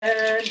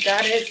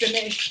Goddess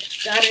initiation.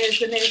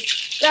 Goddess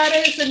initiation.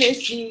 Goddess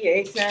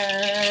initiation.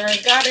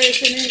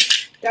 Goddess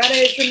initiation.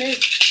 Goddess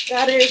initiation.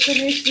 Goddess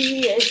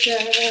initiation.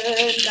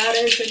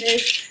 Goddess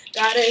initiation.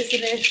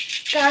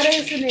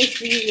 Goddess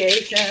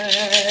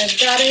initiation.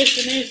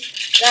 Goddess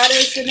initiation.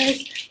 Goddess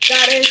initiation.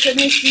 Goddess initiation. Goddess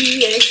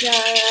initiation.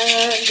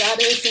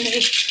 Goddess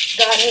initiation.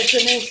 Goddess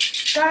initiation.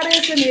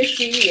 Goddess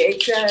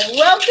initiation.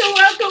 Welcome,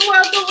 welcome,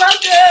 welcome,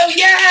 welcome.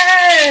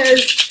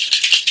 Yes.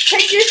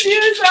 Take your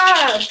shoes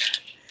off.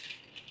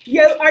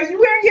 Yo, are you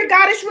wearing your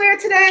goddess wear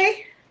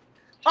today?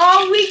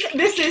 All week,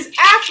 this is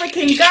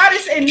African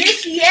Goddess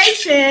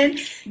Initiation,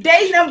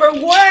 day number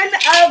 1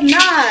 of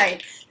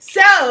 9.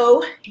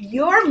 So,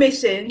 your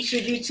mission,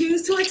 should you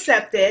choose to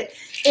accept it,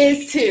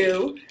 is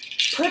to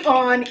put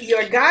on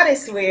your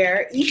goddess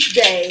wear each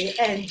day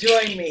and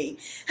join me.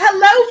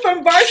 Hello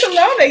from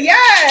Barcelona,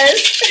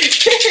 yes.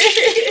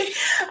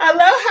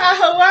 Aloha,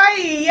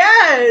 Hawaii,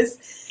 yes.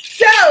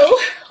 So,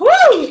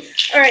 woo.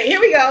 All right, here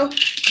we go.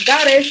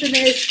 Goddess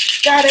initiation.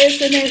 Goddess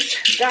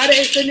initiation,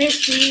 goddess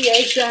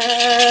initiation,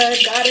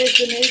 goddess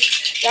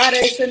initiation,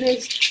 goddess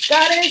initiation,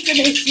 goddess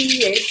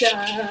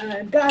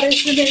initiation,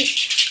 goddess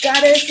initiation,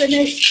 goddess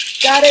initiation,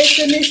 goddess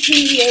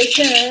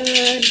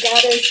initiation,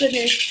 goddess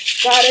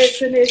initiation,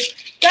 goddess initiation,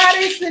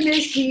 goddess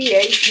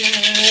initiation.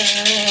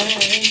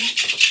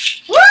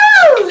 Woo!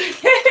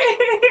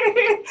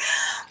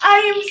 I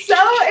am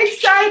so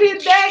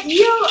excited that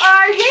you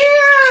are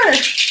here.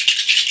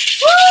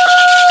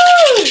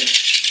 Woo!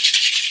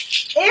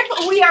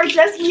 If we are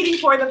just meeting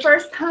for the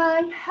first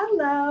time,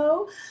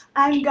 hello,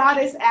 I'm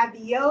Goddess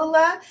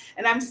Abiola,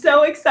 and I'm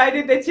so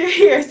excited that you're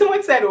here.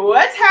 Someone said,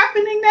 what's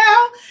happening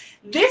now?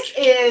 This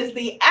is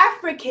the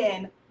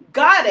African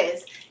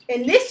Goddess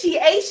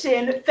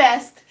Initiation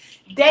Fest,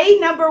 day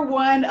number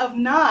 1 of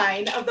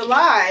 9 of the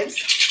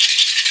lives,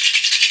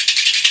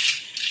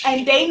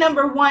 and day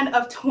number 1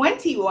 of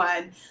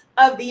 21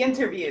 of the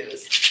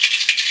interviews.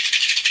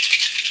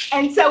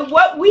 And so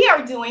what we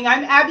are doing,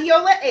 I'm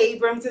Abiola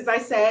Abrams, as I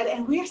said,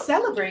 and we are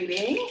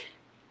celebrating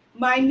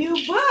my new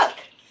book,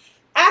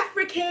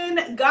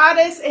 African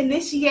Goddess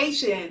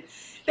Initiation.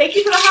 Thank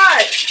you for the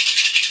heart.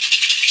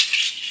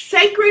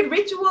 Sacred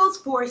Rituals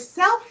for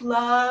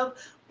Self-Love,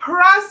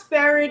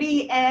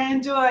 Prosperity,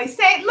 and Joy.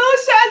 St.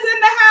 Lucia's in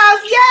the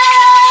house,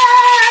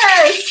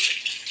 yes!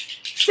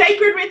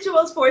 Sacred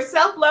Rituals for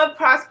Self-Love,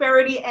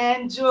 Prosperity,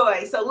 and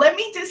Joy. So let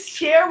me just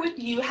share with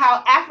you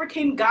how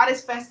African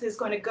Goddess Fest is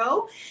going to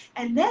go.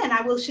 And then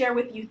I will share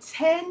with you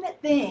 10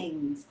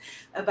 things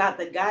about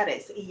the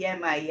goddess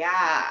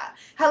Yemaya.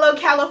 Hello,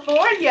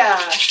 California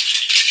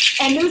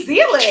and New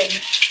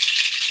Zealand.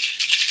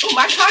 Oh,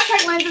 my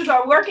contact lenses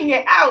are working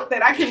it out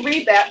that I can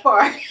read that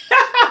far.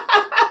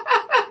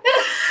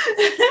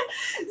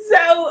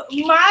 So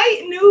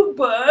my new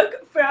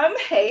book from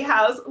Hay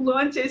House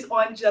launches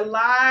on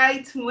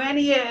July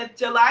 20th.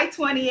 July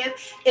 20th.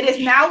 It is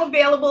now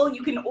available.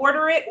 You can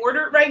order it.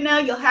 Order it right now.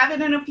 You'll have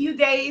it in a few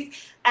days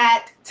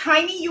at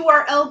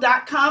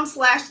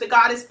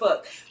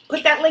tinyurl.com/thegoddessbook.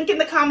 Put that link in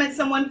the comments,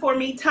 someone for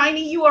me.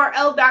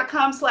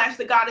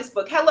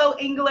 tinyurl.com/thegoddessbook. Hello,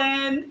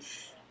 England.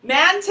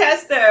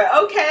 Manchester,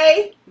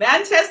 okay.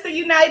 Manchester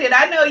United,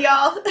 I know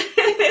y'all.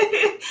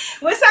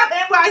 What's up,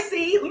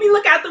 NYC? Let me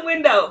look out the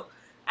window.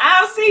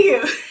 I'll see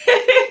you.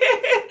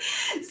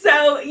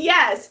 So,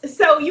 yes,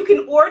 so you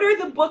can order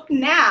the book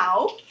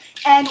now.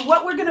 And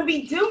what we're going to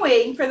be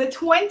doing for the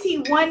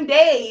 21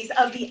 days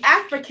of the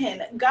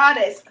African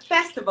Goddess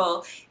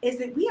Festival is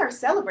that we are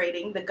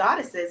celebrating the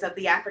goddesses of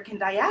the African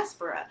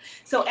diaspora.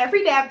 So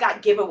every day I've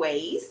got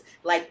giveaways.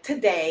 Like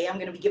today, I'm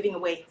going to be giving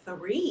away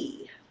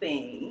 3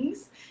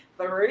 things.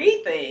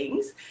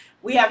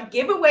 We have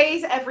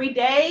giveaways every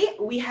day.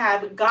 We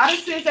have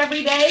goddesses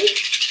every day.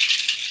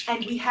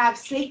 And we have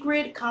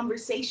sacred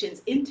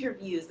conversations,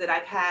 interviews that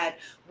I've had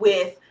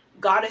with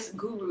goddess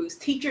gurus,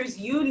 teachers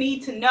you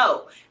need to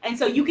know. And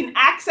so you can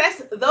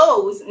access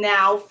those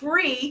now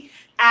free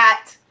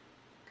at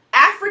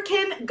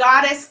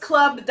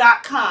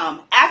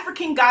AfricanGoddessClub.com.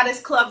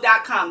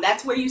 AfricanGoddessClub.com.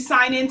 That's where you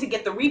sign in to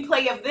get the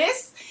replay of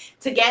this,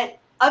 to get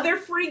other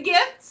free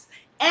gifts,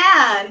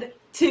 and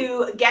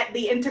to get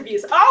the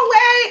interviews. Oh,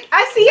 wait,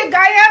 I see a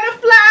Guyana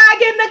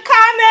flag in the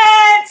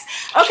comments.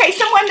 Okay,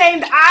 someone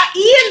named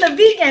Ian the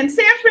Vegan,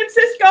 San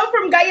Francisco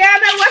from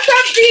Guyana. What's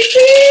up, DP?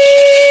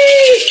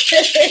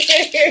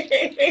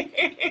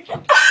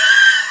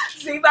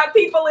 See my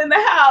people in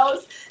the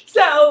house.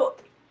 So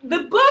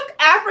the book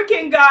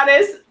African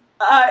Goddess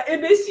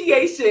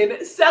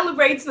Initiation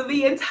celebrates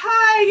the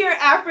entire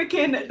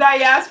African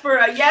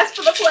diaspora. Yes,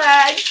 for the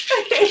flags.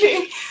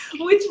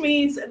 Which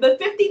means the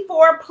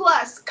 54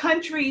 plus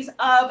countries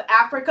of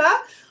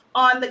Africa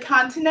on the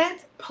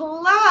continent,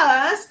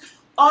 plus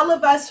all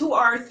of us who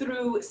are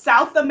through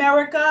South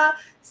America,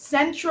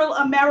 Central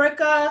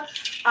America,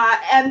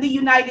 and the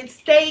United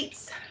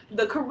States,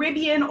 the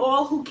Caribbean,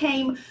 all who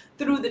came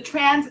through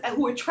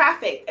who were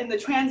trafficked in the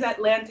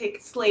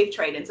transatlantic slave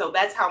trade. And so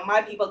that's how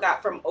my people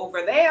got from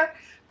over there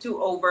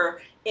to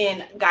over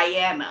in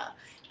Guyana.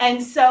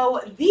 And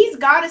so these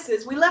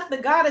goddesses, we left the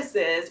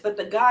goddesses, but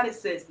the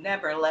goddesses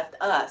never left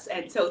us.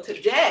 And so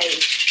today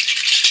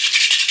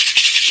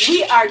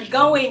we are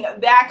going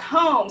back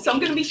home. So I'm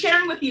going to be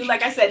sharing with you,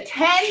 like I said,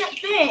 10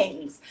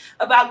 things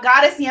about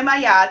Goddess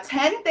Yemaya,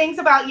 10 things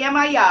about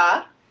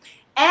Yemaya,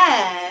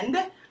 and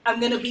I'm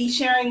going to be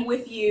sharing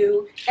with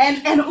you,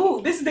 and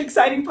oh, this is the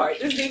exciting part.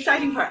 This is the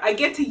exciting part. I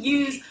get to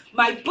use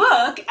my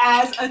book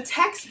as a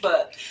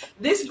textbook.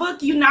 This book,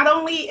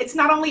 it's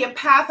not only a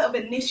path of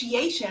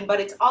initiation, but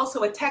it's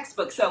also a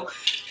textbook. So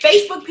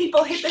Facebook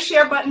people, hit the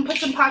share button, put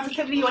some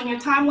positivity on your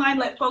timeline,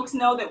 let folks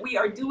know that we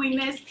are doing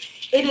this.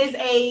 It is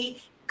a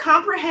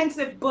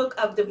comprehensive book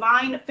of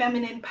divine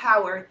feminine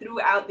power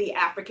throughout the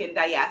African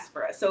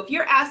diaspora. So if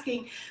you're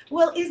asking,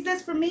 well, is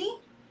this for me?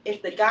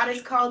 If the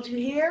goddess called you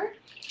here,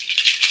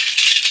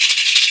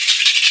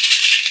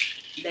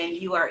 then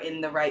you are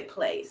in the right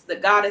place. The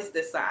goddess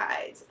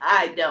decides.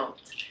 I don't.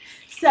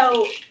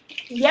 So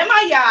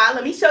Yemaya,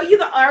 let me show you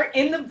the art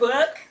in the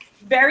book.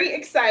 Very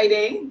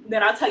exciting.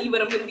 Then I'll tell you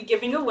what I'm going to be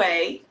giving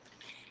away.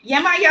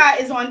 Yemaya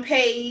is on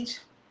page,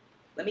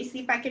 let me see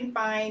if I can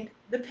find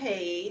the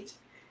page.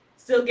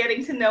 Still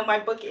getting to know my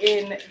book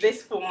in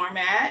this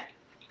format.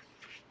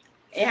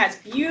 It has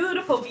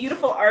beautiful,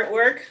 beautiful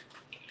artwork.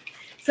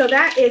 So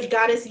that is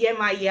Goddess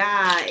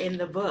Yemaya in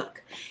the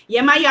book.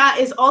 Yemaya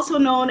is also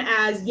known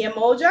as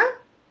Yemoja.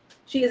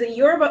 She is a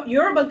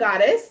Yoruba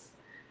goddess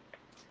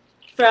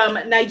from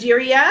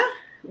Nigeria,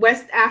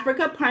 West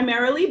Africa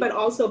primarily, but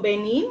also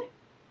Benin.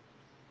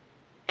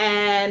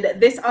 And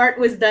this art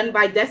was done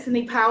by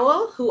Destiny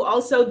Powell, who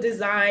also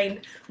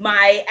designed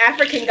my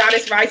African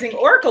Goddess Rising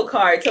Oracle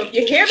card. So if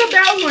you hear the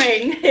bell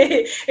ring,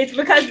 it's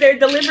because they're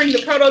delivering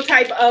the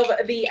prototype of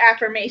the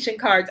affirmation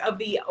cards, of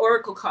the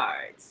Oracle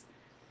cards.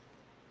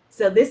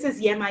 So this is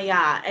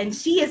Yemaya, and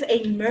she is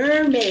a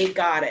mermaid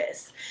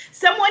goddess.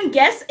 Someone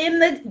guess in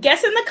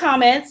the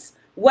comments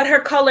what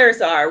her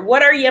colors are.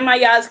 What are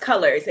Yemaya's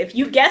colors? If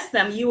you guess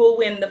them, you will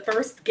win the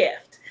first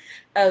gift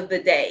of the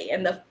day.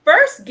 And the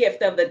first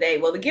gift of the day,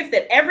 well, the gift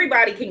that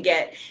everybody can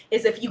get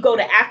is if you go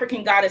to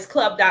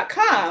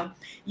AfricanGoddessClub.com,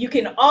 you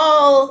can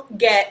all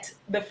get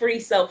the free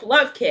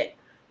self-love kit.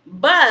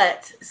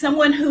 But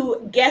someone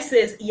who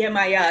guesses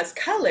Yemaya's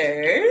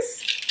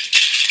colors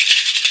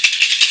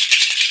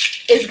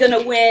is going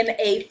to win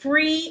a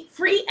free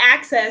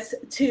access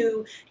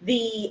to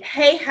the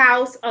Hay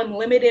House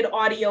Unlimited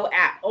Audio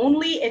app,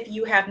 only if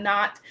you have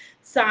not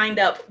signed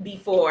up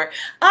before.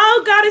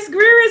 Oh, Goddess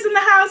Greer is in the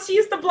house. She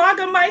used to blog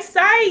on my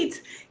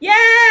site.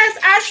 Yes,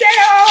 Ashe.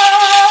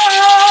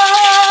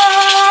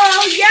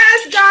 Oh,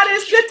 yes,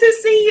 Goddess. Good to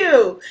see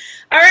you.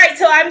 All right,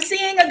 so I'm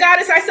seeing a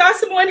goddess. I saw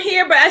someone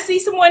here, but I see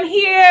someone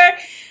here.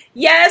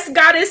 Yes,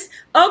 Goddess.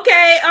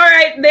 Okay, all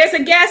right. There's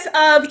a guess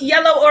of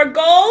yellow or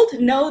gold.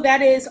 No,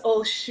 that is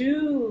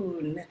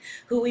Oshun,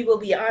 who we will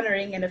be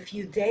honoring in a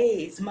few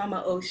days,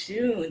 Mama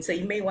Oshun. So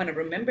you may want to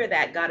remember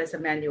that, Goddess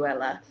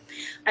Emanuela.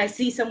 I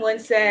see someone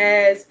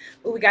says,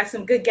 oh, we got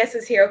some good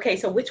guesses here. Okay,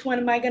 so which one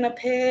am I going to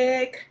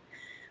pick?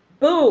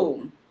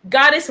 Boom.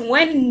 Goddess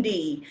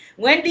Wendy.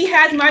 Wendy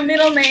has my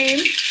middle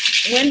name.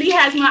 Wendy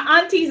has my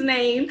auntie's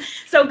name.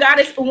 So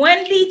Goddess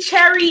Wendy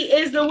Cherry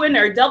is the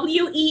winner.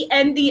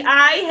 Wendi.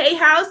 Hay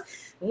House.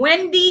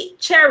 Wendy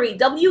Cherry.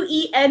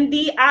 Wendi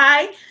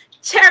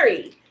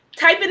Cherry.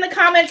 Type in the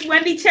comments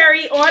Wendy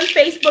Cherry on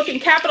Facebook in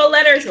capital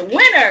letters.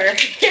 Winner.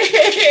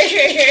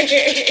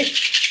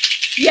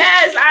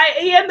 Yes,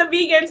 Ian the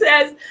Vegan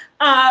says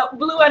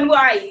blue and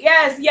white.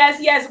 Yes.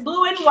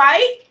 Blue and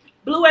white.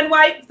 Blue and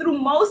white through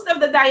most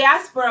of the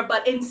diaspora,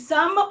 but in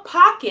some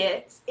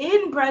pockets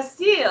in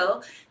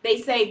Brazil,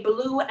 they say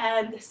blue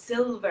and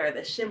silver,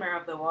 the shimmer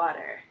of the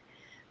water,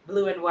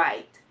 blue and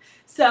white.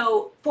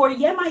 So for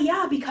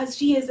Yemaya, because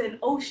she is an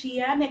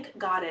oceanic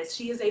goddess,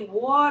 she is a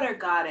water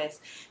goddess,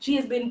 she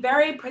has been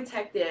very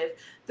protective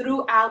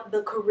throughout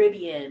the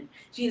Caribbean.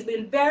 She has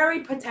been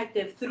very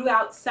protective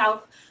throughout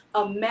South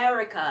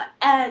America,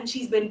 and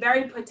she's been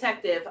very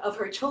protective of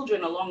her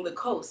children along the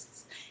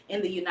coasts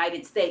in the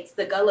United States,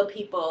 the Gullah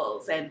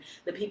peoples and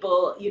the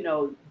people,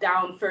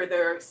 down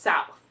further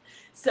south.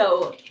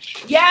 So,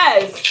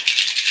 yes.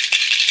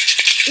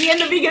 Ian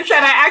the Vegan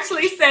said, I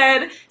actually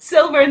said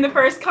silver in the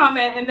first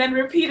comment and then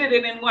repeated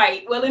it in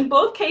white. Well, in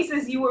both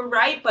cases, you were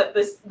right, but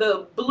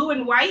the blue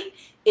and white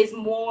is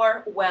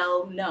more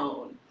well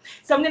known.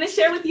 So I'm going to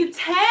share with you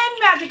 10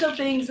 magical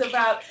things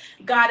about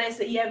Goddess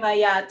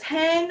Yemaya,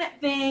 10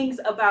 things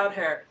about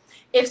her.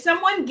 If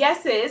someone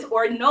guesses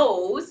or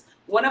knows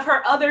one of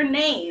her other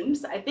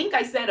names, I think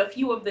I said a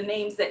few of the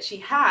names that she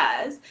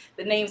has,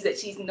 the names that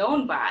she's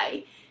known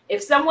by.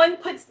 If someone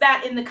puts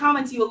that in the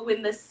comments, you'll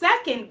win the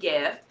second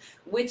gift,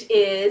 which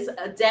is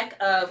a deck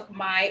of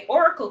my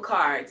Oracle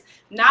cards.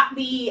 Not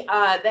the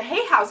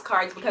Hay House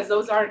cards, because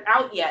those aren't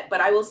out yet, but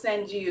I will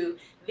send you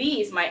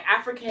these, my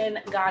African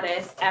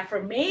Goddess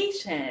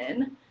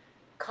Affirmation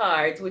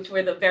cards, which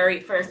were the very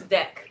first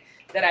deck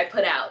that I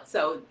put out.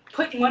 So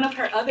put one of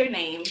her other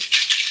names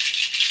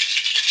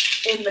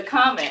in the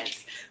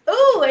comments.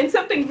 Ooh, and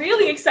something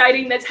really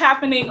exciting that's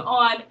happening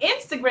on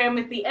Instagram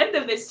at the end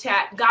of this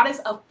chat, Goddess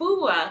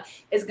Afua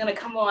is going to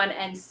come on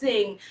and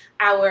sing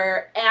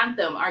our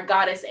anthem, our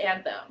goddess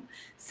anthem.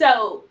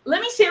 So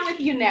let me share with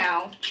you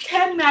now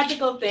 10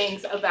 magical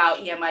things about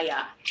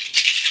Yemaya.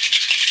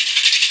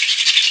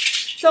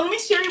 So let me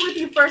share with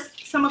you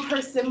first some of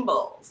her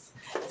symbols.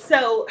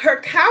 So her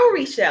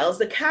cowrie shells,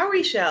 the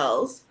cowrie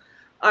shells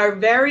are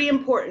very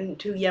important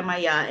to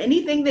Yemaya.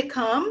 Anything that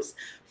comes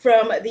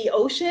from the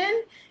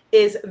ocean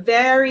is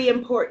very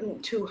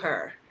important to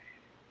her.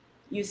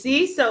 You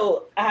see,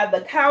 so I have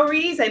the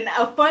cowries, and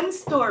a fun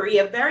story,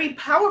 a very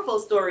powerful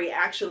story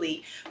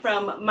actually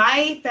from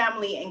my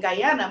family in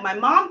Guyana. My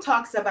mom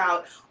talks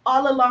about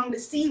all along the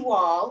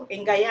seawall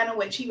in Guyana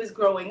when she was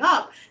growing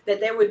up that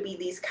there would be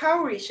these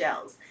cowrie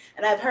shells.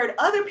 And I've heard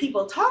other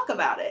people talk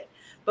about it.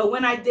 But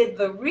when I did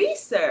the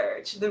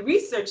research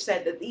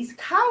said that these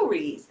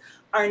cowries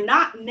are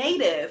not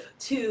native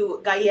to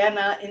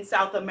Guyana in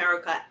South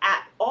America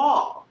at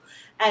all.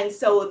 And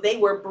so they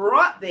were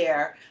brought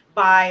there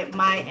by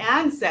my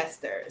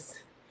ancestors.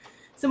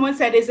 Someone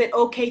said, is it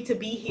okay to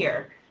be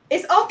here?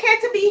 It's okay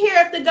to be here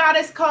if the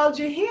goddess called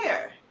you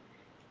here.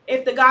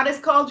 If the goddess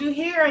called you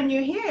here and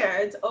you're here,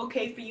 it's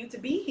okay for you to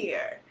be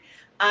here.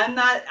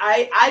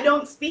 I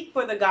don't speak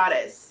for the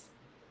goddess.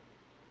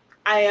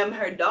 I am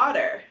her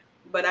daughter,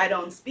 but I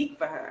don't speak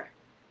for her.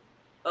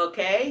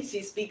 Okay?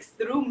 She speaks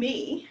through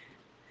me.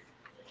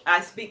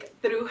 I speak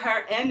through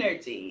her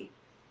energy.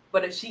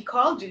 But if she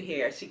called you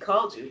here, she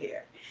called you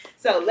here.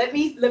 So let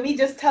me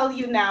just tell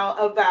you now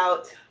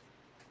about,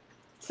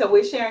 so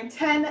we're sharing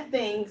 10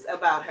 things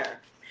about her.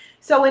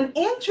 So an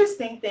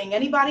interesting thing,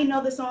 anybody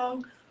know the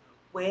song?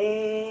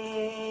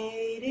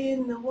 Wade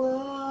in the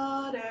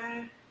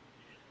water,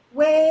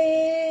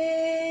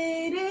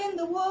 wade in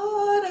the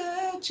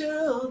water,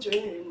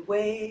 children,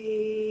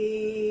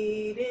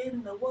 wade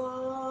in the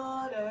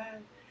water.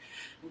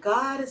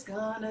 God is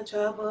gonna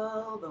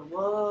trouble the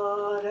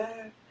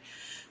water.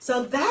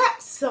 So that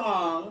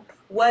song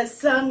was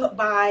sung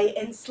by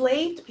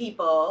enslaved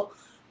people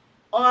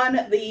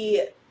on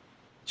the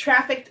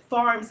trafficked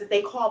farms that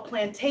they call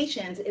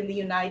plantations in the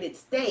United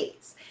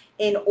States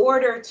in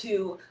order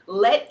to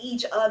let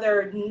each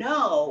other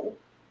know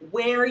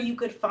where you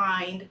could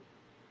find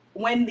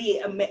when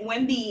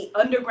the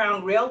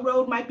Underground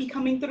Railroad might be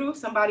coming through,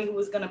 somebody who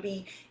was going to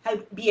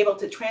be able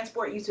to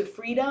transport you to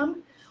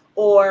freedom,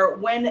 or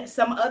when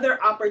some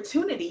other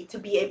opportunity to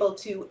be able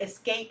to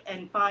escape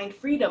and find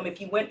freedom.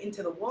 If you went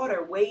into the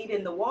water, wade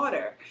in the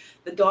water,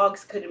 the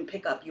dogs couldn't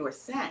pick up your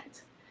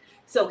scent.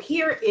 So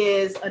here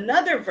is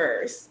another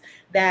verse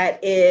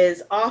that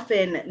is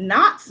often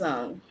not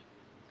sung.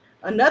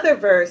 Another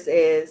verse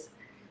is,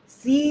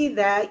 see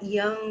that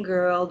young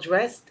girl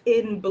dressed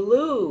in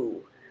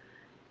blue.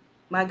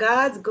 My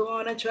God's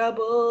gonna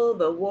trouble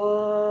the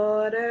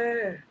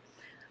water.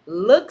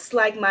 Looks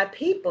like my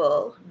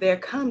people, they're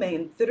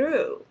coming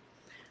through.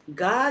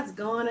 God's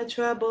gonna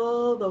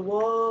trouble the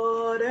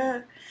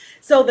water.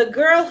 So the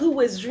girl who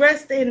was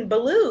dressed in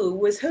blue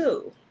was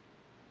who?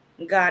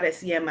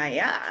 Goddess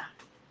Yemaya,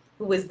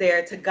 who was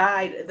there to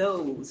guide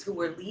those who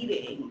were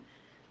leading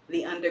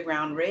the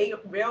Underground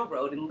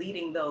Railroad and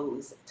leading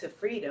those to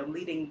freedom,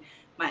 leading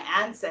my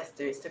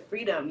ancestors to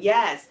freedom.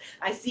 Yes,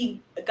 I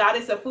see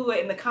Goddess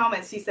Afua in the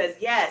comments. She says,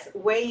 yes,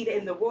 wade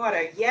in the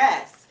water.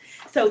 Yes.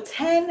 So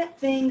 10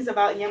 things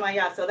about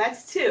Yemaya. So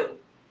that's 2.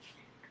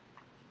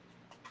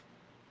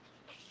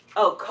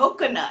 Oh,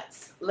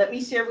 coconuts. Let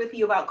me share with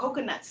you about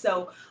coconuts.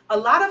 So a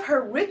lot of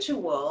her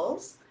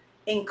rituals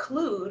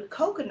include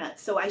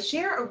coconuts. So I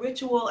share a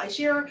ritual.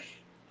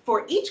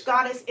 For each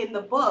goddess in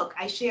the book,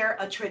 I share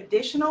a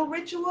traditional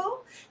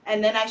ritual,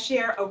 and then I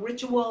share a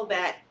ritual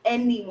that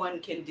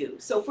anyone can do.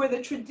 So for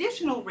the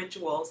traditional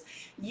rituals,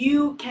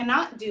 you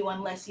cannot do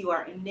unless you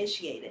are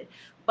initiated.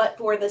 But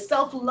for the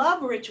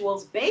self-love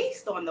rituals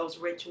based on those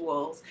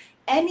rituals,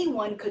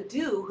 anyone could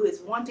do who is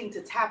wanting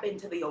to tap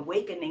into the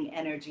awakening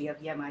energy of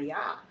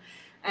Yemaya.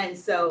 And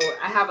so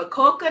I have a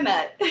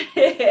coconut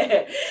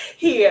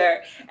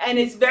here, and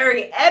it's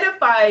very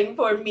edifying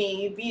for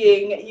me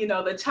being,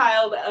 the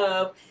child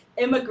of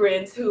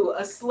immigrants who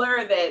a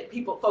slur that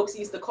folks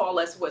used to call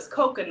us was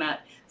coconut.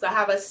 So I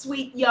have a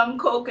sweet young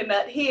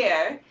coconut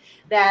here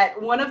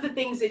that one of the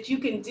things that you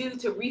can do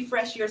to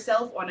refresh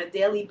yourself on a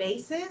daily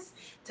basis,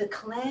 to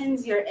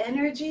cleanse your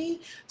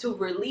energy, to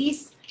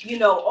release,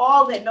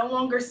 all that no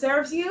longer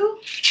serves you,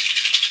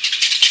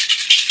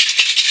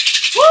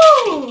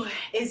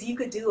 is you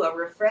could do a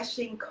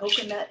refreshing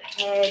coconut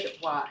head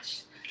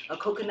wash,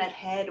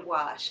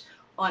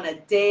 on a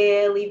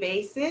daily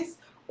basis,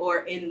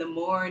 or in the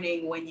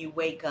morning when you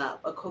wake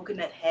up. A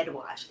coconut head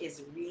wash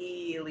is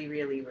really,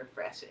 really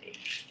refreshing.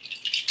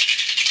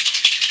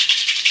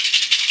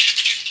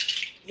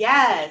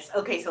 Yes.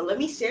 Okay, so let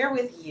me share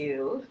with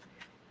you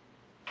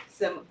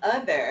some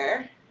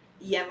other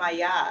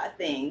Yemaya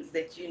things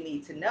that you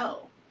need to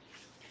know.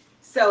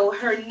 So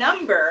her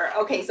number,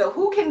 okay, so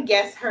who can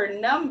guess her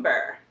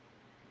number?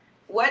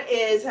 What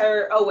is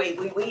her,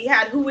 we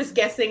had who was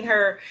guessing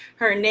her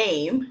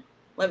name.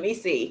 Let me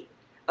see.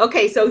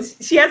 Okay, so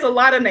she has a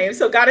lot of names.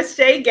 So Goddess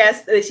Shay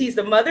guessed that she's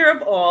the mother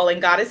of all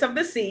and goddess of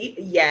the sea.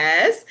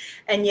 Yes.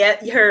 And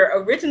yet her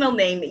original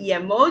name,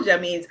 Yemoja,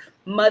 means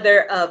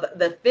mother of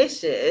the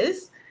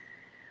fishes.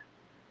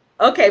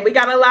 Okay, we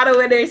got a lot of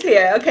winners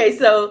here. Okay,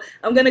 so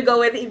I'm going to go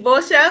with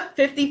Ivosha.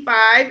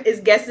 55 is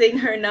guessing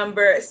her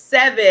number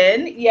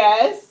 7.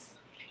 Yes.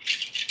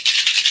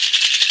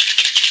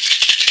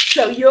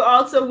 So you're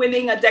also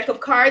winning a deck of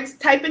cards.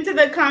 Type into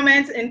the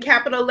comments in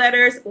capital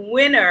letters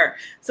winner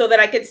so that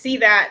I can see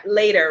that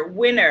later.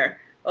 Winner.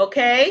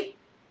 Okay?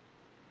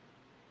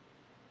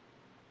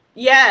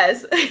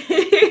 Yes.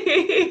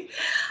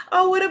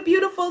 Oh, what a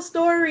beautiful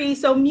story.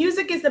 So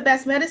music is the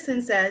best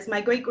medicine, says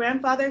my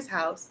great-grandfather's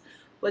house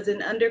was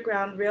an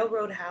underground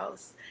railroad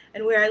house,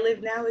 and where I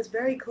live now is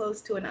very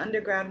close to an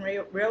underground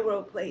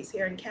railroad place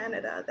here in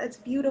Canada. That's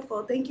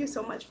beautiful. Thank you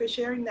so much for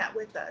sharing that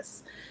with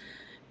us.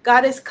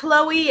 Goddess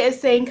Chloe is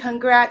saying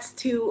congrats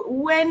to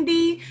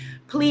Wendy.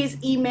 Please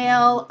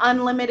email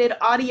unlimited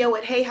audio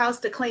at Hay House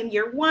to claim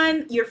your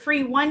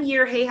free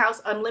 1-year Hay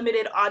House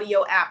unlimited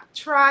audio app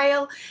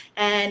trial,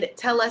 and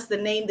tell us the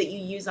name that you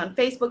use on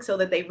Facebook so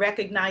that they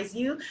recognize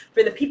you.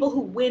 For the people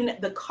who win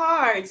the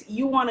cards,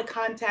 you want to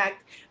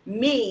contact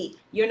me.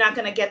 You're not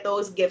going to get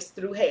those gifts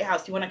through Hay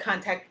House. You want to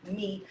contact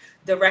me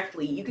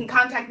directly. You can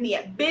contact me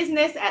at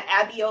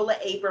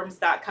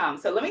business@abiolaabrams.com.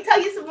 So let me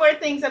tell you some more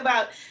things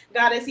about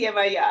Goddess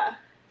Yemaya.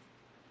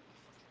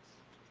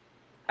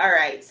 All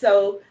right,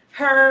 so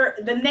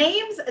the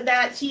names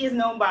that she is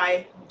known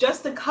by,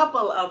 just a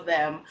couple of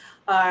them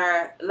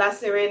are La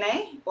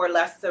Serene or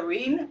La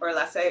Serene or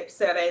La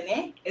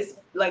Serene. It's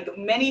like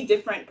many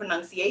different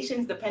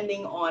pronunciations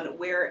depending on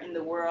where in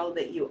the world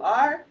that you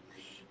are.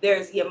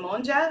 There's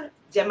Yemonja,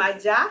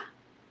 Jemaja,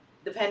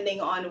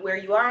 depending on where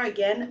you are.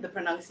 Again, the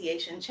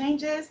pronunciation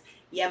changes.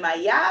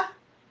 Yemaya,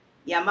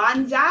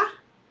 Yamanja,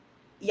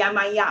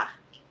 Yamaya,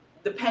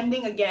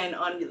 depending again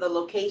on the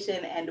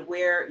location and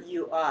where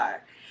you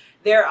are.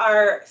 There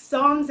are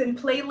songs and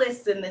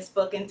playlists in this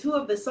book, and 2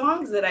 of the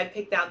songs that I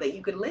picked out that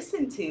you could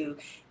listen to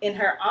in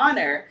her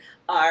honor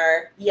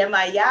are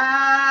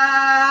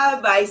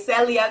Yemaya by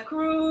Celia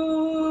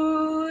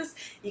Cruz.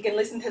 You can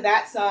listen to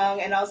that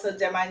song, and also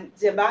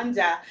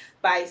Jemanja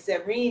by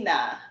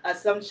Serena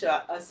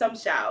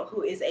Assumpção,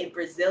 who is a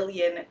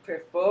Brazilian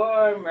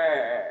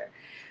performer.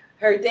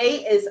 Her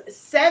day is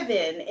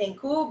 7 in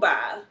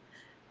Cuba,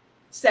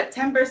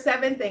 September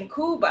 7th in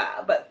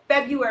Cuba, but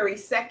February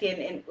 2nd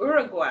in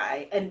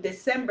Uruguay, and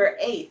December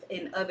 8th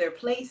in other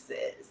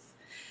places.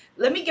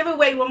 Let me give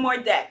away one more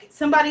deck.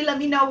 Somebody let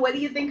me know, what do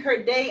you think her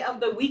day of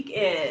the week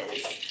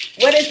is?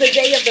 What is the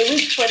day of the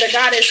week for the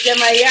goddess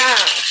Yemaya?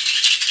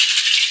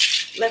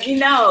 Let me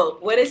know.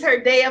 What is her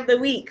day of the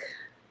week?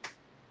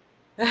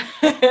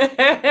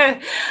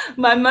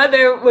 My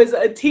mother was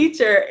a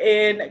teacher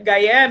in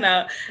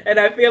Guyana, and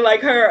I feel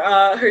like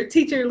her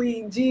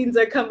teacherly genes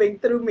are coming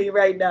through me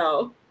right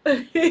now.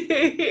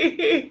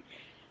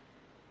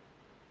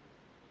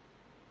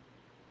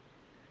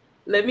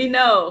 Let me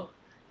know.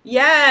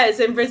 Yes,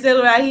 in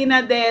Brazil,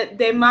 Rainha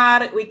de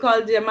Mar, we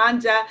call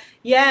Jemanja.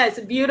 Yes,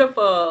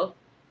 beautiful.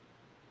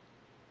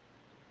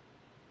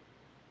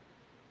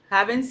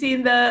 Haven't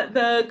seen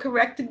the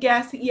correct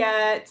guess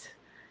yet.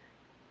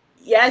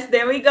 Yes,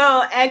 there we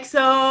go.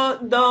 Exo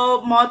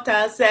do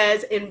Mota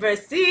says, in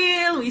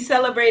Brazil, we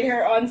celebrate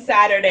her on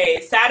Saturday.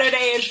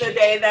 Saturday is the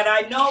day that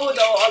I know,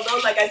 though, although,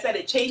 like I said,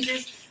 it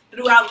changes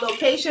throughout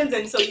locations,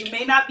 and so you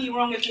may not be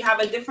wrong if you have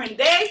a different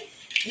day.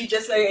 You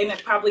just are in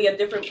probably a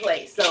different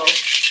place. So,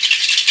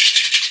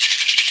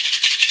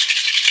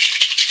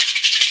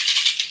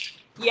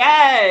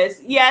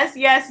 yes, yes,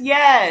 yes,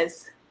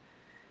 yes.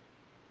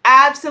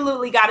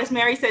 Absolutely. Goddess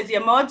Mary says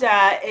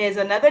Yemoja is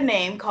another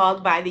name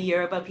called by the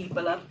Yoruba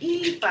people of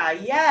Ifa.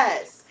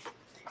 Yes.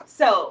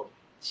 So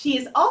she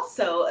is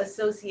also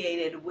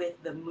associated with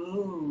the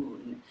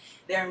moon.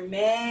 There are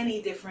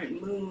many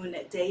different moon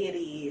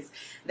deities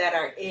that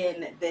are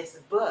in this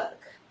book.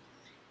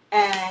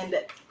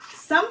 And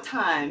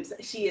sometimes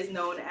she is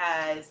known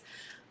as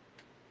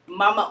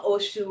Mama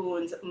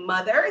Oshun's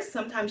mother.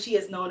 Sometimes she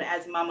is known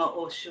as Mama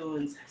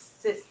Oshun's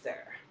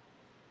sister.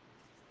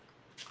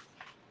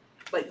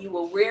 But you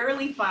will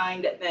rarely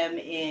find them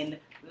in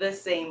the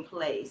same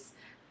place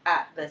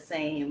at the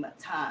same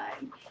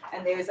time.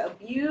 And there's a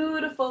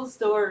beautiful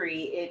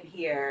story in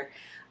here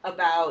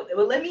about,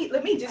 well, let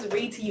me just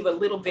read to you a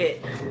little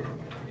bit.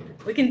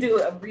 We can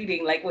do a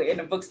reading like we're in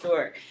a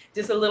bookstore,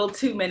 just a little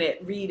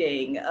 2-minute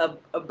reading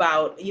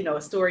about,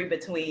 a story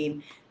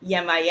between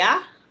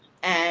Yemaya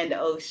and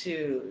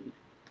Oshun.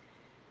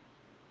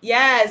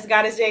 Yes,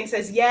 Goddess Jane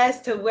says, yes,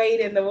 to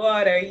wade in the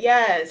water.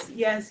 Yes,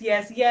 yes,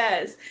 yes,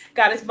 yes.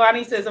 Goddess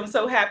Bonnie says, I'm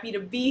so happy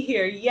to be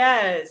here.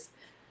 Yes.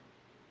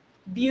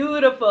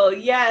 Beautiful.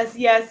 Yes,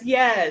 yes,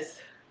 yes.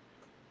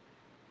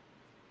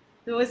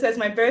 Someone says,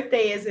 my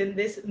birthday is in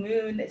this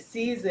moon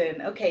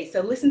season. Okay,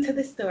 so listen to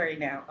this story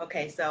now.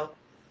 Okay, so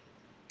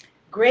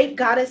great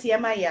Goddess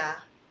Yemaya,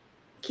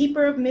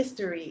 keeper of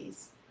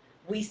mysteries,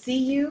 we see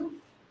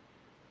you.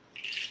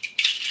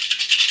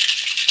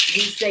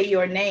 We say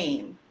your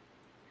name.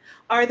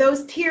 Are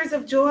those tears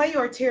of joy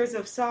or tears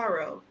of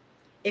sorrow?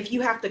 If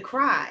you have to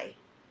cry,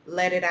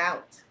 let it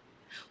out.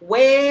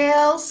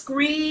 Wail,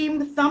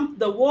 scream, thump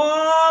the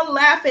wall,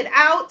 laugh it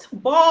out,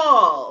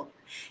 bawl.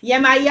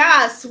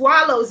 Yemaya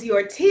swallows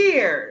your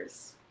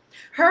tears.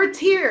 Her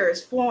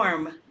tears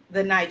form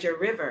the Niger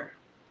River.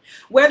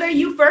 Whether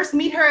you first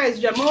meet her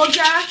as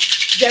Jamoja,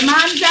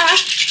 Jemanja,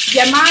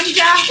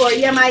 Yemanja, or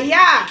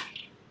Yemaya,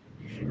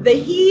 the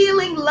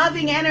healing,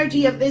 loving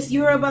energy of this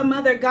Yoruba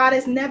mother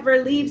goddess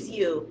never leaves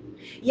you.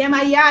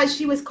 Yemaya, as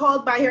she was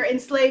called by her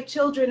enslaved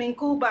children in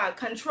Cuba,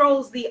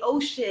 controls the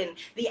ocean,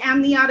 the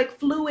amniotic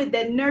fluid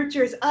that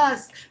nurtures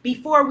us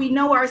before we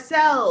know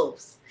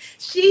ourselves.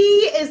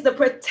 She is the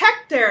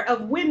protector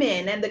of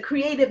women and the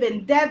creative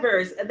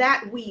endeavors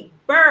that we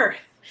birth.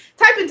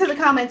 Type into the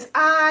comments,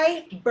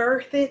 I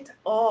birth it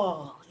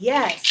all.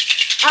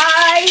 Yes,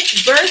 I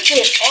birth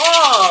it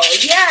all.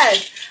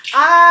 Yes,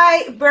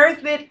 I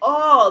birth it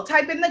all.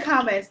 Type in the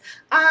comments,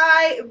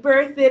 I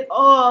birth it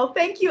all.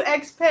 Thank you,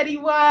 X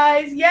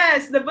Pennywise.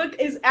 Yes, the book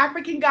is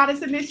African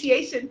Goddess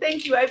Initiation.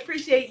 Thank you, I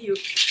appreciate you.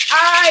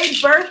 I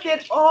birth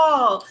it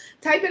all.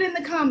 Type it in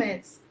the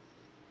comments.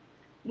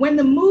 When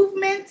the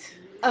movement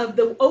of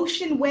the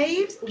ocean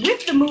waves,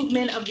 with the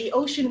movement of the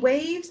ocean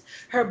waves,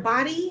 her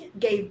body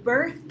gave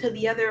birth to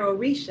the other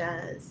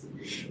Orishas.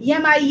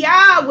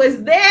 Yemaya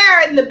was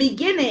there in the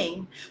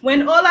beginning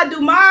when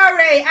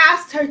Oladumare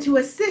asked her to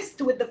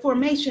assist with the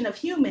formation of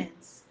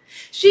humans.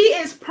 She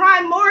is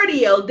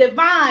primordial,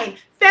 divine,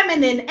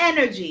 feminine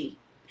energy.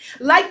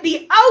 Like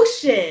the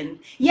ocean,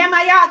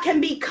 Yemaya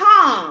can be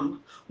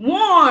calm,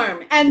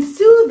 warm, and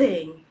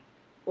soothing,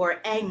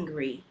 or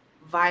angry,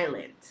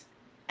 violent,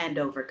 and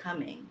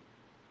overcoming.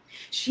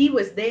 She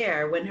was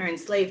there when her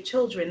enslaved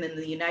children in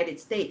the United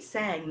States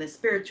sang the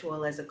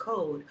spiritual as a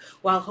code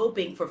while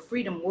hoping for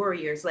freedom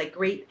warriors like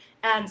great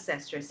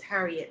ancestress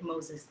Harriet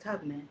Moses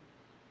Tubman.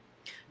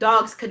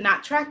 Dogs could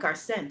not track our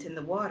scent in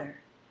the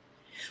water.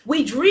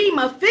 We dream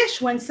of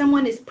fish when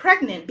someone is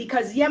pregnant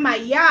because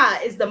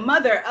Yemaya is the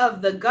mother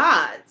of the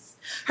gods.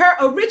 Her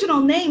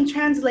original name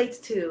translates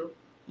to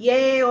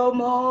Ye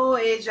Omo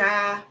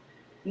Eja,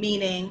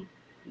 meaning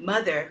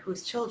mother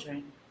whose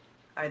children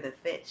are the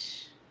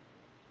fish.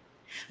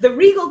 The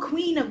regal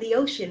queen of the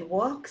ocean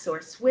walks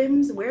or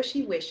swims where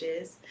she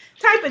wishes.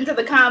 Type into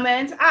the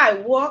comments, I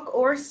walk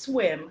or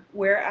swim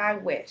where I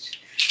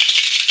wish.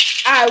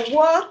 I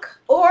walk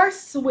or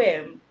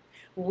swim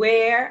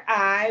where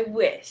I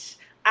wish.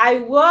 I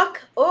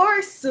walk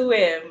or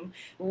swim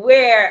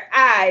where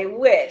I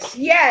wish.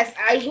 Yes,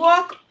 I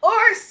walk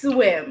or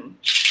swim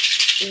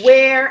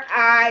where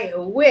I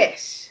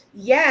wish.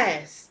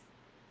 Yes.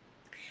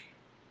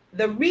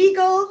 The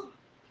regal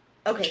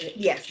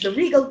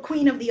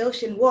queen of the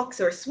ocean walks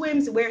or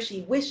swims where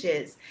she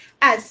wishes,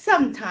 as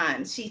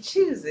sometimes she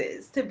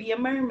chooses to be a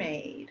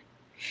mermaid.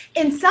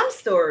 In some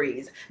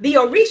stories, the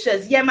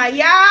Orishas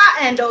Yemaya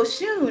and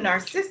Oshun are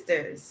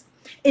sisters.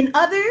 In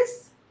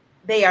others,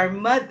 they are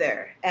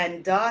mother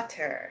and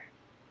daughter.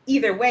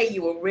 Either way,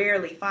 you will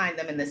rarely find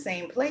them in the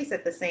same place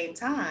at the same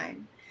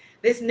time.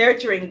 This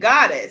nurturing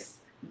goddess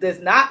does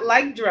not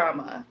like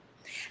drama.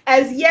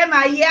 As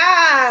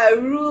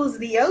Yemaya rules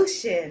the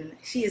ocean,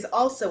 she is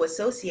also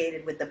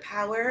associated with the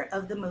power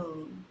of the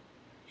moon.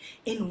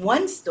 In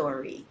one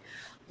story,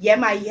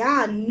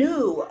 Yemaya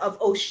knew of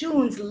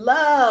Oshun's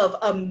love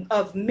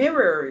of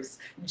mirrors,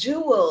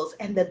 jewels,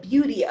 and the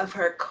beauty of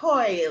her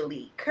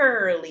coily,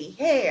 curly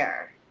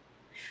hair.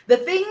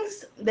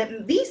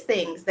 These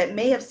things that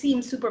may have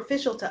seemed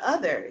superficial to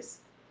others,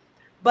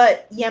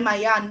 but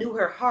Yemaya knew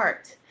her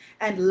heart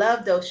and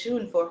loved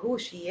Oshun for who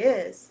she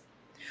is.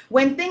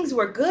 When things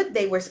were good,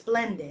 they were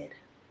splendid.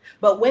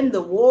 But when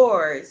the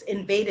wars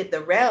invaded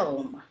the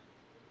realm,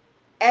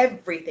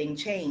 everything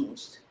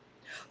changed.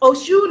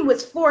 Oshun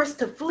was forced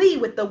to flee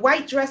with the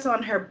white dress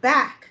on her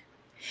back.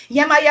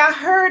 Yemaya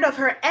heard of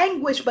her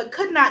anguish but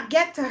could not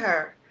get to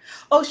her.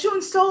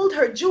 Oshun sold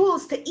her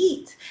jewels to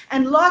eat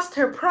and lost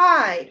her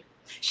pride.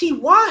 She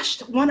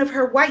washed one of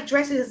her white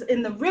dresses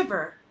in the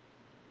river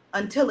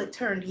until it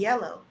turned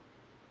yellow.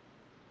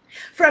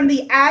 From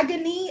the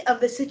agony of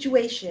the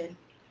situation,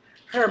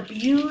 her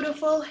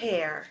beautiful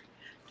hair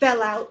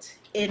fell out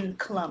in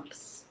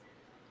clumps.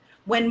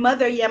 When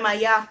Mother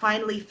Yemaya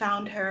finally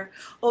found her,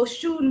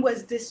 Oshun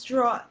was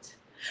distraught.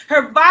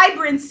 Her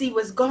vibrancy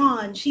was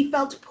gone. She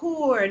felt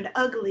poor and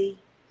ugly.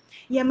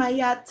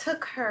 Yemaya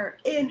took her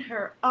in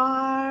her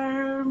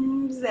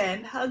arms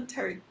and hugged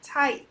her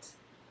tight.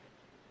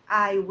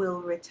 I will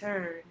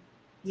return,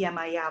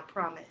 Yemaya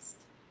promised.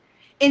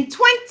 In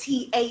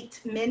 28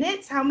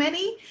 minutes, how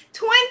many?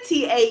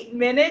 28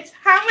 minutes,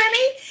 how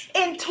many?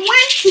 In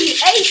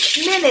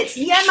 28 minutes,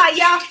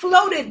 Yemaya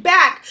floated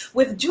back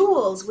with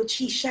jewels which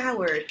she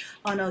showered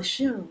on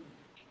Oshun.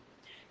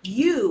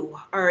 You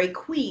are a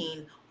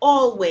queen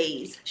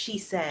always, she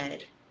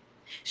said.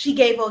 She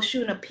gave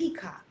Oshun a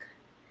peacock.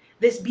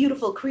 This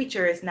beautiful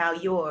creature is now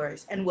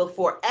yours and will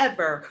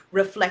forever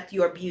reflect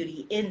your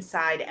beauty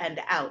inside and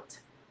out,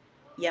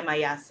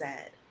 Yemaya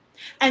said.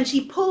 And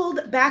she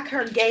pulled back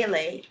her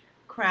gele,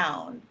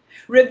 crown,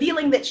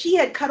 revealing that she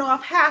had cut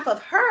off half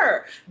of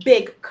her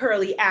big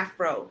curly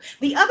afro.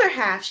 The other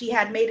half she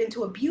had made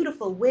into a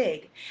beautiful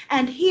wig.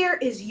 And here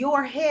is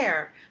your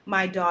hair,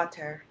 my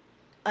daughter,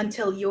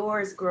 until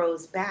yours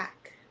grows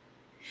back.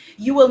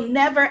 You will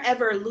never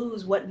ever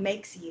lose what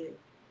makes you.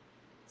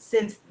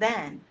 Since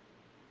then,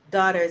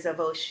 daughters of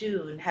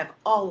Oshun have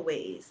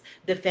always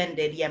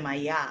defended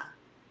Yemaya,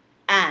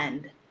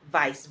 and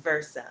vice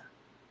versa.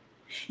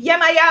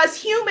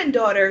 Yemaya's human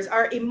daughters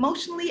are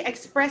emotionally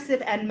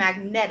expressive and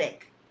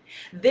magnetic.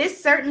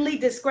 This certainly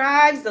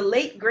describes the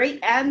late great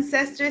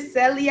ancestor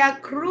Celia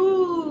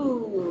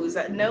Cruz,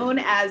 known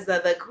as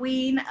the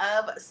Queen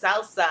of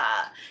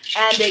Salsa.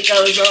 And it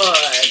goes on.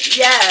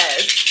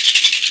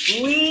 Yes,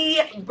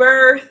 we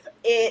birth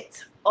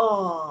it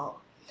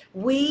all.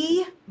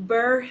 We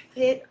birth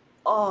it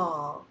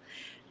all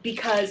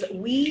because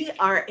we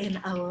are in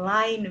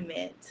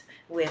alignment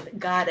with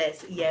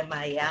Goddess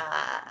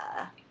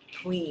Yemaya,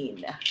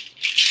 Queen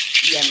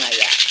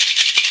Yemaya.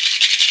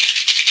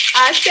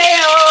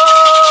 Aseo!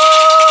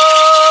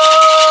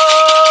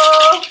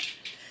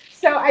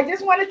 So I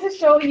just wanted to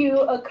show you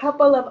a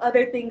couple of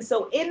other things.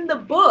 So in the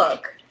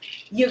book,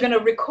 you're going to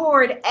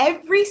record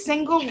every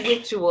single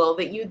ritual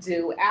that you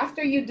do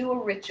after you do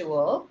a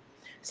ritual.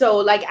 So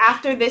like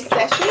after this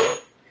session,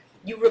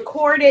 you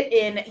record it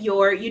in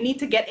you need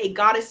to get a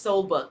Goddess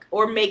Soul book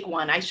or make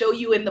one. I show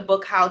you in the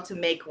book how to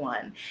make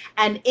one.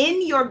 And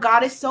in your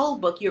Goddess Soul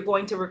book, you're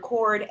going to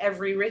record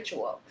every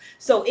ritual.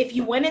 So if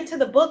you went into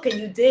the book and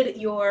you did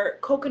your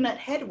coconut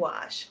head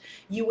wash,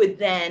 you would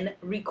then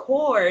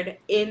record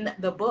in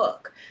the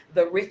book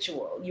the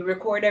ritual. You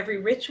record every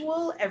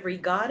ritual, every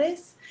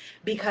goddess,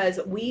 because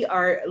we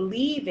are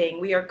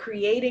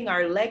creating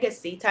our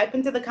legacy. Type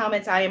into the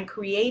comments, I am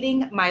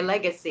creating my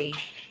legacy.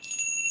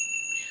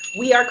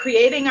 We are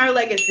creating our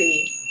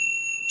legacy.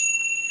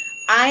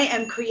 I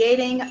am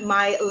creating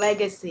my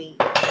legacy.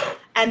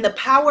 And the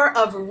power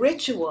of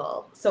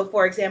ritual. So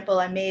for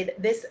example, I made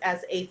this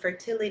as a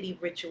fertility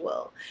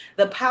ritual.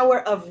 The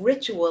power of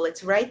ritual,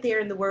 it's right there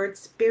in the word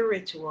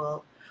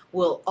spiritual,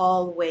 will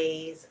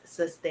always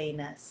sustain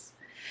us.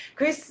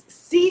 Chris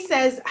C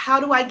says, how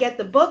do I get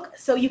the book?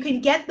 So you can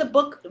get the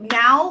book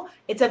now.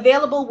 It's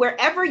available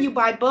wherever you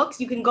buy books.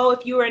 You can go,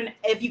 if you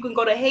can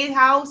go to Hay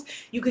House,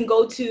 you can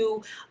go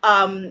to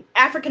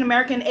African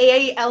American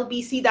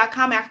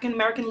AALBC.com, African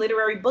American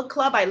Literary Book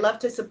Club. I love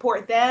to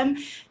support them.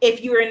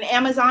 If you're an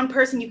Amazon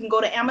person, you can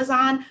go to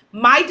Amazon.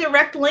 My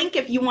direct link,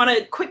 if you want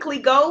to quickly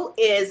go,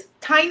 is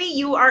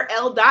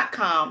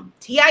tinyurl.com,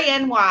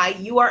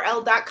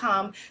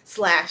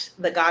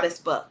 tinyurl.com/The Goddess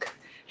Book.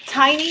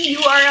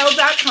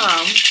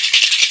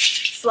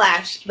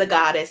 tinyurl.com/The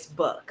Goddess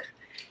Book.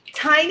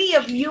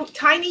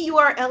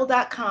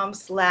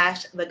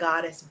 tinyurl.com/The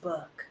Goddess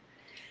Book.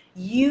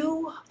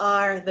 You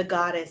are the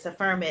goddess.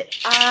 Affirm it.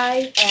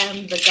 I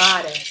am the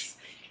goddess.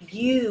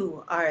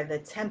 You are the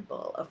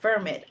temple.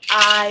 Affirm it.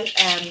 I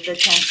am the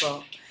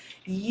temple.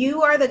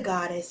 You are the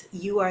goddess.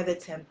 You are the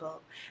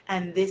temple.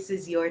 And this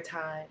is your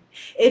time.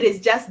 It is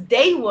just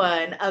day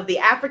one of the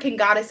African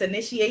Goddess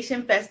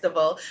Initiation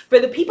Festival. For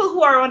the people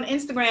who are on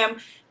Instagram,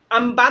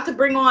 I'm about to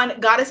bring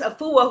on Goddess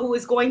Afua, who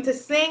is going to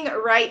sing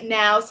right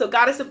now. So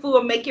Goddess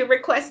Afua, make your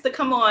request to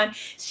come on.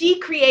 She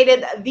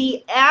created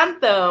the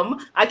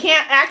anthem. I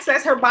can't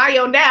access her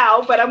bio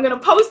now, but I'm going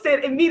to post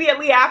it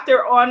immediately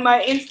after on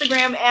my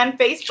Instagram and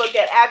Facebook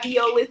at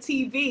Abiola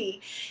TV.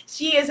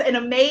 She is an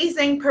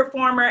amazing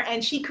performer,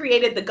 and she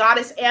created the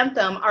Goddess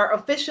Anthem, our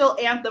official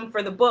anthem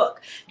for the book.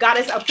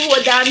 Goddess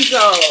Afua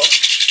Danzo.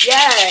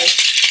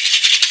 Yes.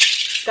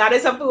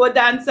 Goddess Afua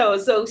Danso.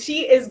 So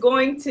she is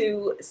going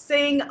to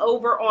sing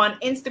over on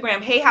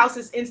Instagram, Hay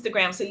House's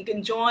Instagram, so you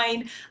can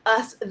join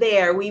us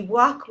there. We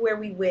walk where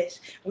we wish.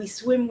 We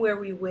swim where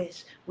we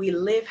wish. We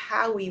live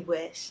how we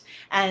wish.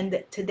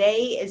 And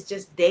today is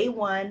just day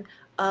one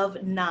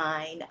of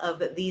 9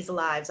 of these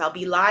lives. I'll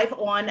be live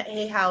on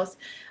Hay House,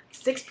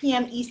 6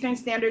 p.m. Eastern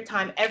Standard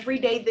Time every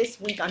day this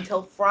week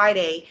until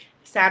Friday,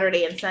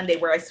 Saturday, and Sunday,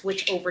 where I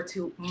switch over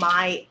to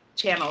my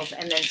channels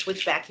and then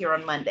switch back here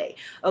on Monday.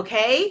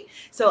 Okay,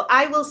 so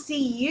I will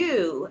see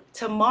you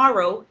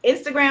tomorrow.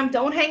 Instagram,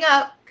 don't hang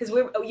up, because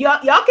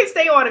y'all can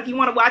stay on if you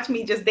want to watch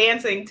me just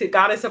dancing to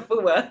Goddess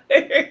Afua.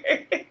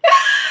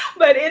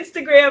 But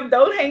Instagram,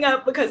 don't hang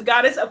up, because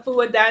Goddess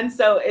Afua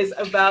Danso is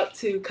about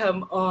to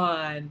come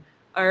on.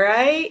 All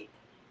right.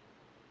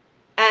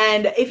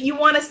 And if you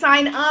want to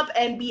sign up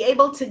and be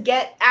able to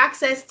get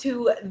access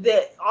to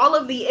all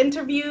of the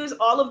interviews,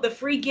 all of the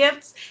free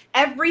gifts,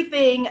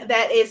 everything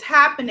that is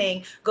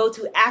happening, go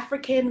to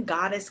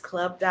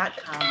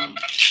AfricanGoddessClub.com.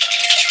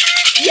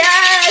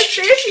 Yes,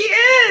 there she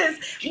is.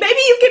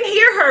 Maybe you can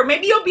hear her.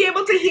 Maybe you'll be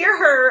able to hear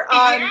her.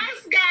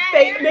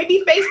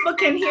 Maybe Facebook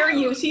can hear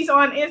you. She's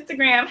on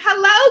Instagram.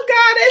 Hello,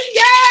 Goddess.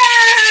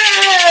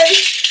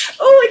 Yes.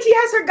 Oh, and she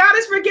has her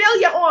goddess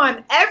regalia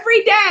on.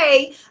 Every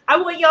day, I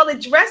want y'all to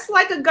dress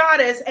like a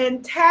goddess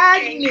and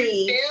tag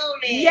me.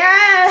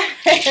 Yes.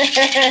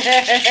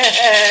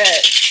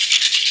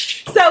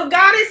 So,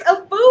 Goddess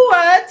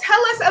Afua,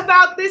 tell us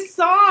about this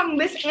song,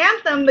 this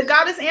anthem, the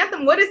Goddess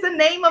Anthem. What is the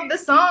name of the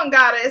song,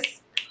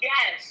 Goddess?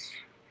 Yes,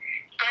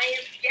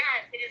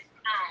 yes, it is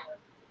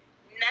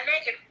Nana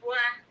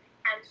Afua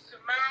and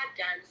Suma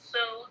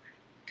Danso,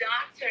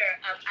 daughter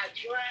of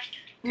Ajua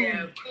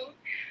Derku,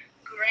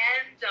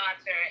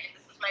 granddaughter, and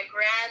this is my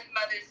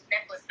grandmother's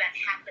necklace that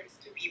happens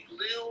to be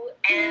blue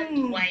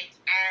and white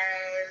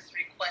as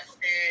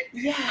requested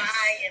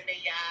by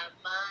Emeya,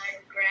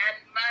 my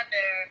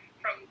grandmother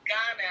from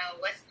Ghana,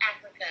 West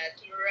Africa,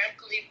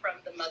 directly from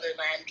the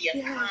motherland, the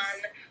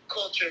Akan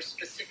culture,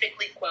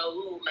 specifically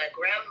Kwau, my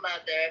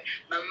grandmother,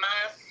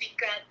 Mama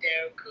Sika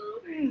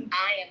Derku.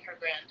 I am her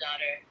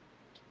granddaughter.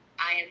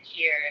 I am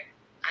here.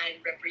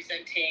 I'm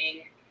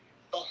representing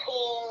the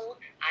whole.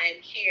 I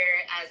am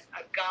here as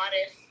a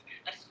goddess,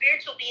 a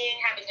spiritual being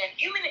having a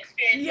human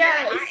experience.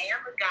 Yes. I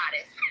am a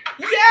goddess.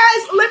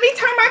 Yes. Let me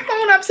turn my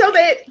phone up so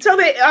that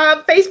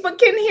Facebook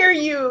can hear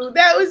you.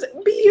 That was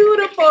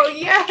beautiful.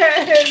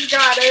 Yes,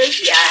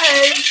 goddess.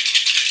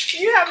 Yes.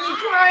 You have me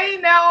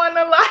crying now on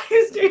the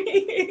live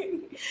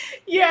stream.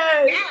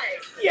 Yes.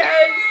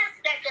 Yes.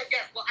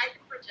 Well, I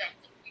can project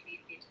if you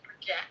need me to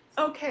project.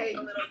 Okay. A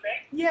little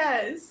bit.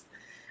 Yes.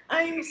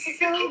 I'm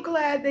so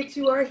glad that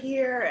you are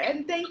here,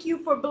 and thank you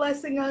for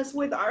blessing us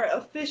with our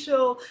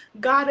official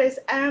goddess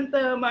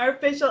anthem, our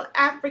official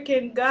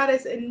African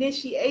goddess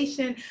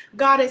initiation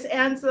goddess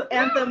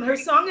anthem. Her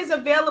song is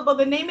available.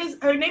 Her name is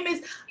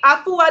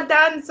Afua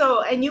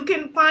Danso, and you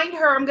can find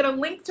her. I'm going to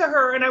link to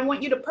her, and I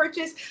want you to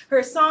purchase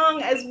her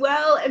song as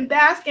well and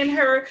bask in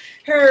her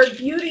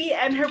beauty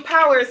and her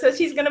power. So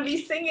she's going to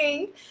be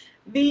singing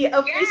the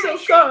official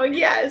song.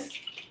 Yes.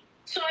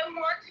 So I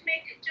want to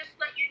just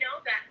let you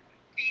know that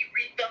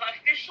the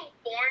official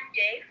born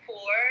day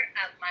for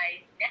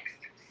my next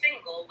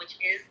single, which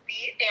is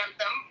the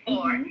anthem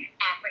for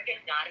African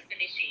Goddess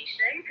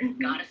Initiation,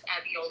 Goddess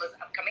Abiola's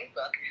upcoming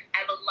book,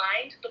 I've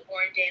aligned the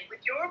born day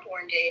with your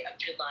born day of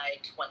July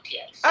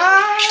 20th. So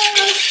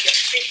it's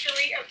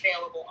officially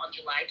available on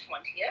July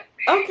 20th.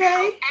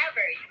 Okay.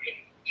 However,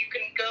 you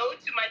can go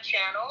to my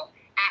channel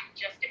at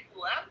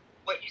Justifua,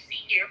 what you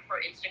see here for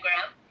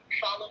Instagram.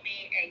 Follow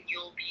me and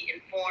you'll be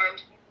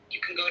informed. You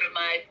can go to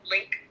my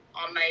link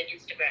on my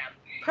Instagram.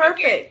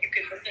 Perfect. Again, you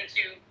can listen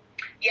to,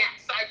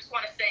 so I just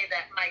want to say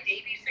that my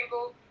debut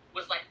single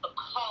was like the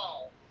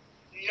call.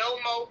 No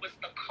Mo was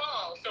the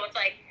call. So it's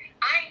like,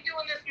 I ain't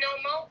doing this no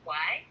mo.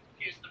 Why?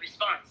 Here's the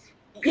response.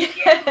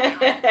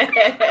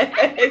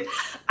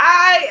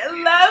 I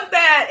love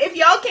that. If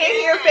y'all can't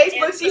hear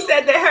Facebook, she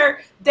said that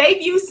her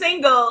debut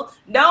single,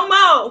 No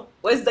Mo,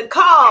 was the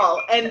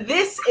call. And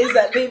this is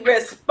the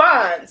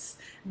response.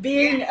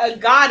 Being a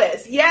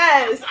goddess.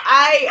 Yes,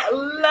 I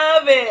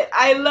love it.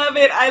 I love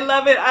it. I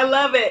love it. I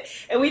love it.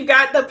 And we've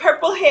got the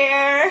purple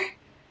hair.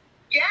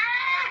 Yeah.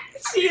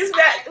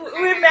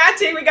 We're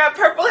matching. We got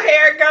purple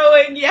hair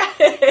going. Yay. Yes.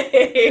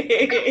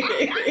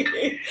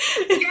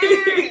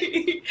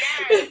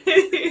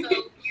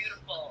 So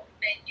beautiful.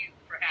 Thank you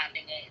for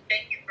having it.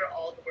 Thank you for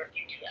all the work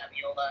you do,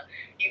 Abiola.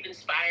 You've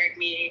inspired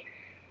me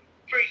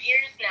for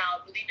years now.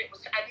 I believe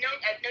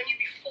I've known you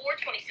before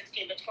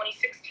 2016, but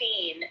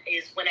 2016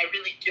 is when I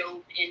really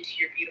dove into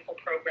your beautiful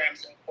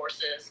programs and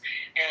courses,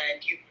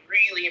 and you've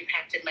really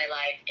impacted my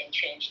life and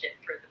changed it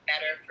for the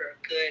better, for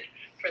good,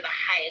 for the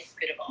highest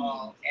good of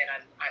all, and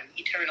I'm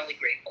eternally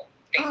grateful.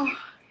 Thank you.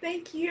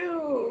 Thank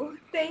you.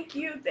 Thank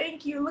you.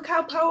 Thank you. Look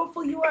how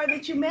powerful you are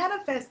that you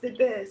manifested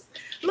this.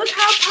 Look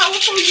how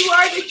powerful you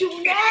are that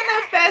you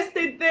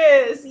manifested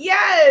this.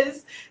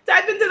 Yes.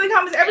 Type into the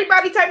comments.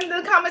 Everybody type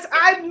into the comments.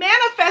 I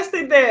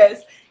manifested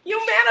this. You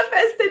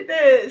manifested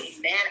this.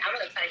 Man, I'm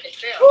going to type it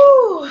too.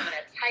 Ooh. I'm going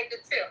to type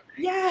it too.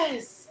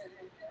 Yes.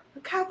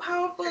 Look how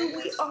powerful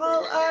we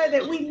all are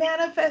that we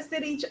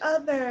manifested each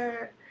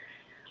other.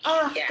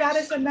 Yes.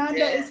 Goddess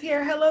Ananda is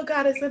here. Hello,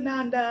 Goddess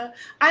Ananda.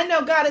 I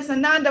know Goddess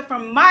Ananda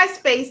from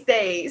MySpace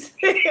days.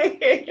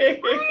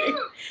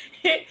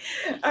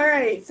 All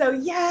right. So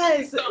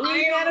yes, so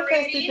we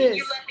manifested this.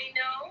 You let me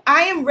know.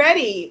 I am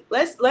ready.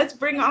 Let's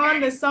bring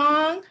on the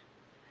song.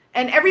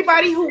 And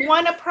everybody who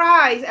won a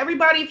prize,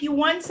 everybody, if you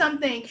won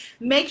something,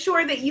 make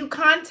sure that you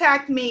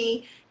contact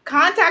me.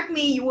 Contact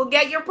me. You will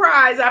get your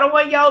prize. I don't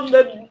want y'all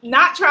to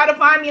not try to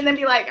find me and then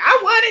be like,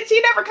 I won it.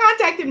 She never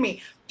contacted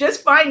me.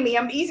 Just find me.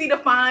 I'm easy to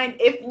find.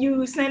 If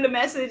you send a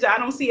message, I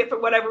don't see it for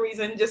whatever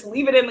reason, just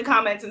leave it in the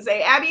comments and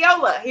say,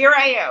 Abiola, here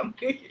I am.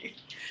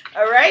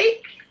 All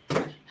right.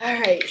 All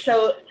right.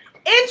 So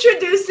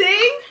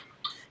introducing,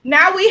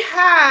 now we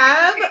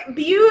have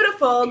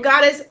beautiful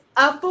Goddess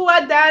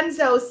Afua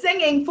Danso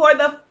singing for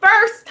the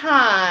first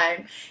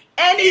time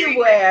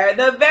anywhere,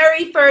 the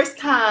very first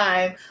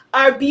time,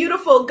 our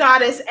beautiful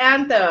Goddess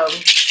anthem.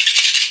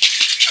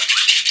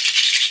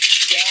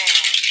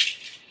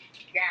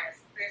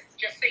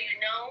 Just so you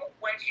know,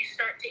 once you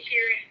start to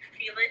hear it and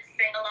feel it,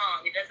 sing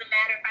along. It doesn't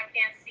matter if I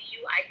can't see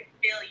you, I can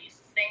feel you.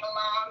 So sing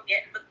along,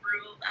 get in the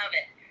groove of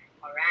it.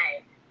 All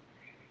right.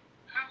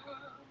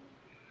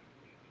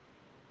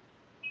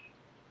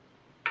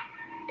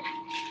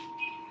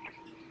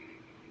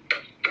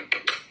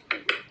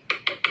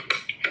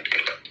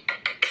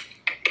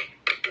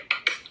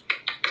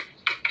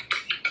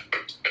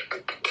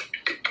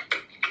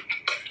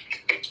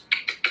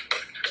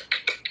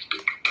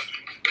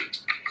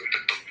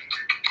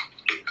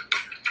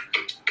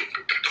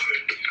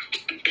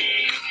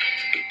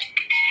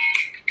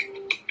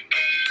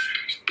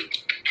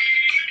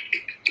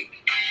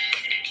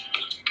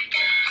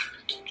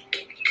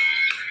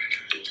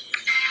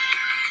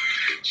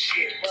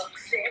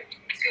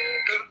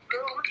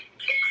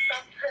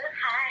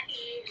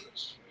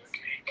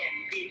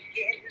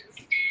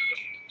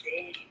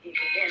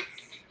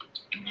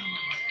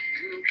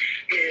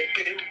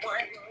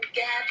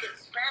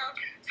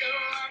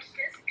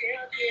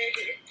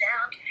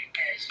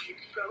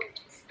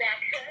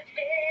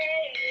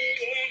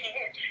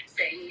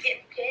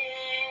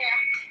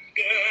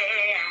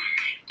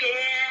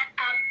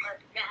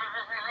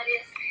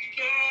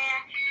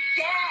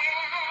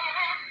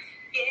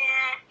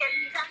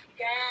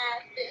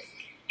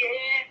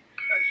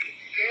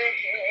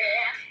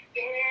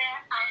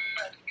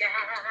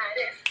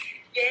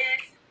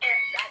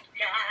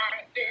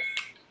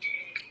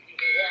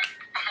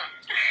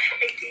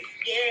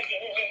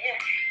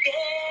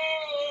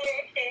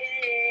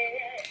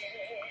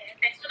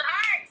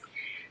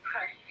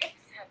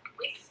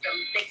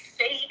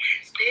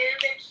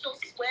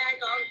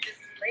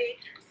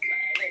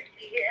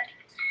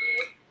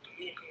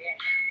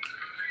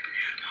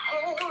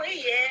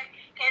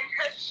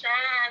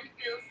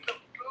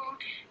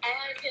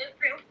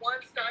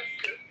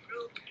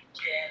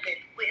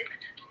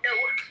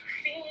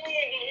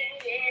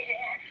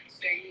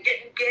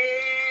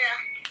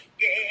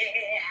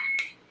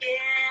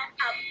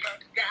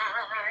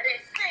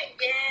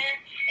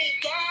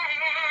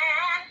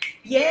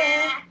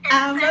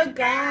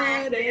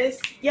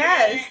 goddess.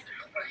 Yes.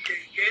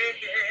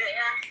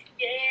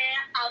 Yeah,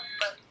 I'm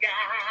a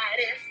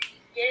goddess.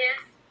 Yes,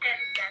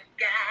 and I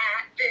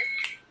got this.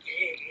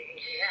 Yeah,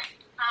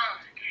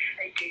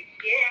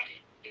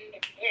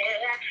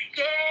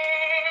 yeah.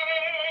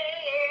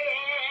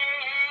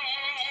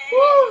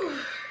 Woo.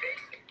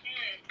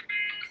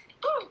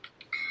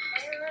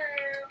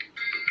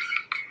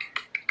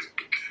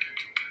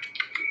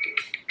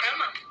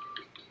 Come on.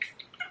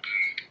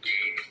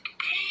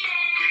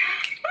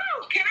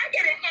 Woo, can I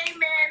get an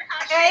amen?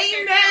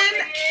 Amen.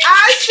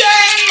 Ashe,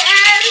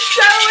 and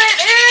so it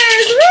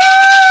is. Woo!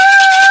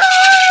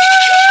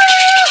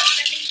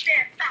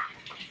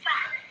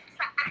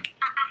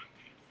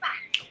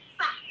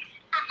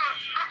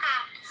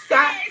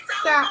 Sa,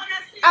 sa,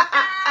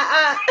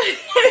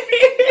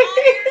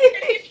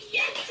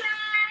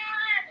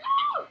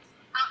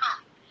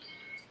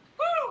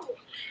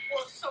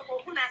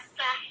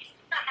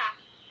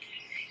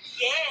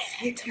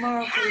 See you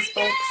tomorrow,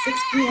 Facebook, 6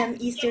 p.m.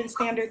 Eastern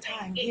Standard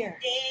Time here.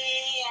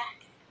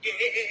 Yeah.